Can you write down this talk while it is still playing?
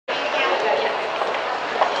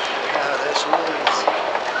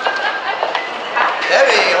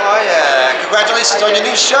Congratulations on your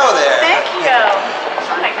new show there. Thank you.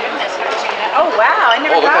 Oh my goodness, Regina. Oh wow, I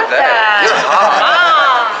never look got at that. You're hot.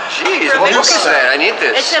 Mom. Jeez, what book is that? I need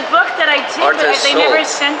this. It's a book that I did, but they never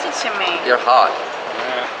sent it to me. You're hot.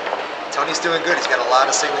 Tony's doing good. He's got a lot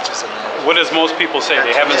of signatures in there. What does most people say?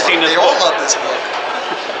 They haven't seen this book. They all love this book.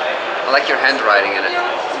 I like your handwriting in it.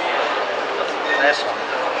 Last one.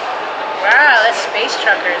 Wow, that space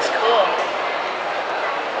trucker is cool.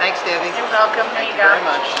 Thanks, Debbie. You're welcome. There you go. Very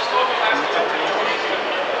much.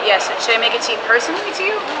 Yes. Should I make it to you personally to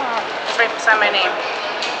you? It's right beside my name.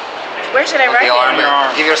 Where should I write it? On your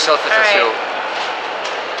arm. Give yourself a tattoo.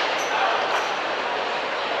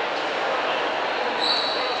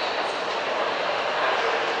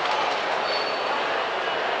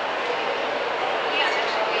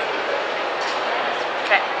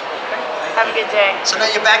 Have a good day. So now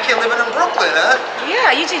you're back here living in Brooklyn, huh? Yeah,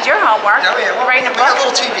 you did your homework. Oh, yeah. Well, writing a we got book. a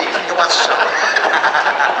little TV. You can watch the show.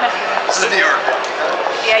 This is New York.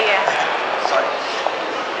 Yeah, yeah. Sorry.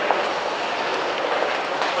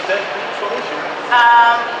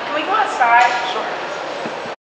 Can we go outside? Sure.